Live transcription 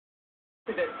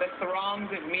To the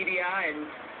throngs of media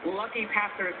and lucky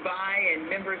passers-by and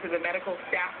members of the medical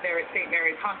staff there at St.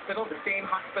 Mary's Hospital, the same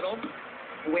hospital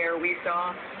where we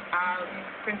saw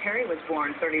Prince Harry was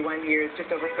born just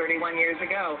over 31 years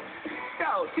ago.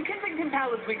 So, to Kensington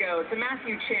Palace we go, to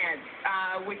Matthew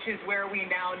Chance, which is where we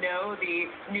now know the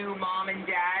new mom and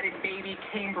dad and baby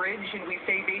Cambridge, and we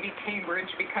say baby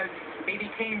Cambridge because baby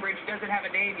Cambridge doesn't have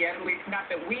a name yet, at least not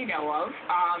that we know of.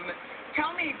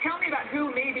 Tell me about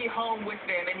who may be home with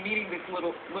them and meeting this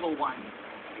little one.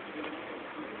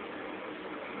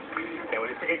 Yeah,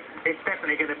 well, it's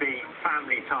definitely going to be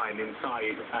family time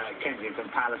inside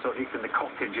Kensington Palace, or at least in the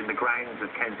cottage in the grounds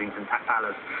of Kensington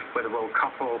Palace, where the royal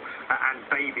couple and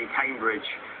baby Cambridge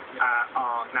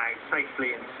are now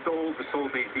safely installed. We saw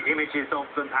the images of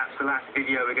them, perhaps the last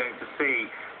video we're going to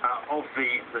see of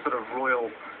the sort of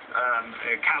royal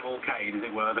cavalcade, as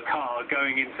it were, the car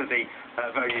going into the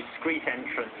very discreet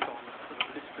entrance on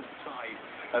the distant side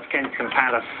of Kensington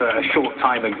Palace a short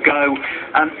time ago.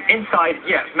 Inside,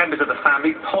 yeah, members of the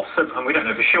family, possibly, and we don't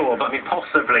know for sure, but I mean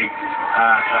possibly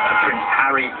Prince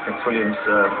Harry, Prince William's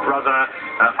brother,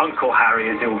 Uncle Harry,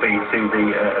 as he'll be to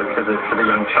the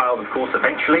young child, of course,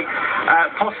 eventually.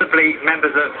 Possibly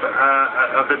members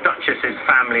of the Duchess's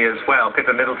family as well.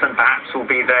 Pippa Middleton perhaps will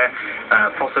be there,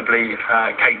 possibly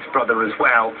Kate's brother as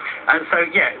well. And so,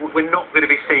 yeah, we're not going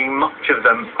to be seeing much of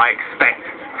them, I expect,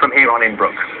 from here on in,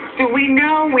 Brooke. Do we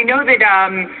know that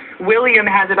William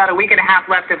has about a week and a half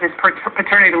left of his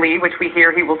paternity leave, which we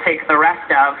hear he will take the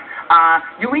rest of.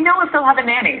 Do we know if they'll have a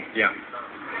nanny? Yeah.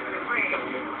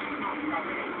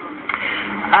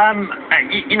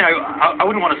 I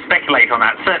wouldn't want to speculate on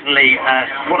that. Certainly,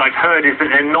 what I've heard is that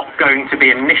they're not going to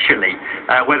be initially.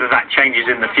 Whether that changes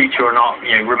in the future or not,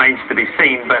 remains to be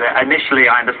seen. But initially,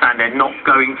 I understand they're not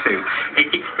going to.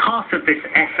 It's part of this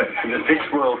effort that this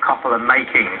royal couple are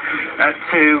making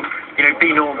to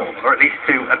be normal, or at least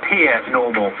to appear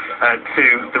normal to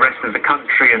the rest of the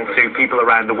country and to people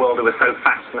around the world who are so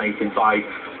fascinated by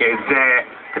their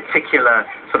particular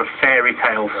sort of fairy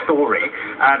tale story.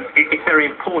 It's very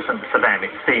important for them,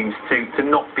 it seems, to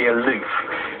not be aloof.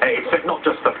 It's not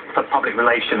just for public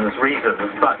relations reasons,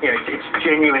 but it's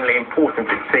genuinely important,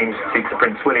 it seems, to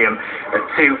Prince William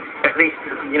to at least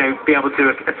be able to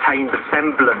attain the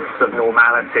semblance of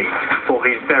normality for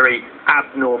his very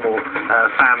abnormal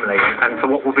family and for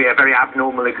what will be a very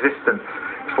abnormal existence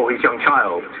for his young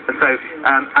child. And so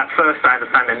at first I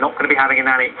understand they're not going to be having a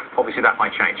nanny. Obviously that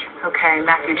might change. Okay,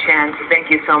 Matthew Chance,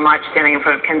 thank you so much, standing in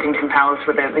front of Kensington Palace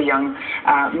with the young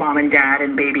mom and dad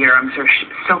and baby are sort of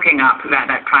soaking up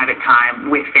that private time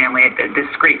with family at the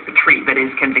discreet retreat that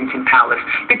is Kensington Palace.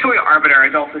 Victoria Arbiter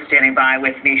is also standing by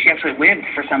with me. She actually lived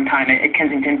for some time at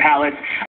Kensington Palace.